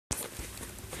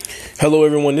Hello,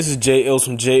 everyone. This is Jay Ills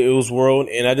from Jay Ills World,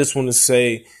 and I just want to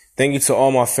say thank you to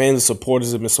all my fans and supporters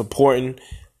who have been supporting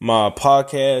my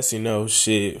podcast.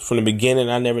 Shit, from the beginning,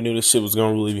 I never knew this shit was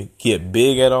going to really get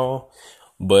big at all,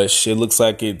 but shit looks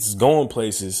like it's going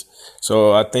places.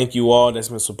 So I thank you all that's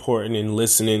been supporting and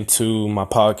listening to my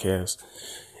podcast.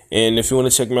 And if you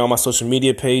want to check me out on my social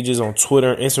media pages on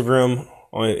Twitter and Instagram,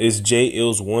 it's Jay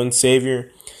Ills One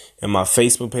Savior, and my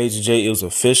Facebook page is Jay Ills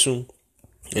Official.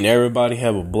 And everybody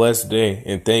have a blessed day,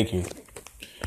 and thank you.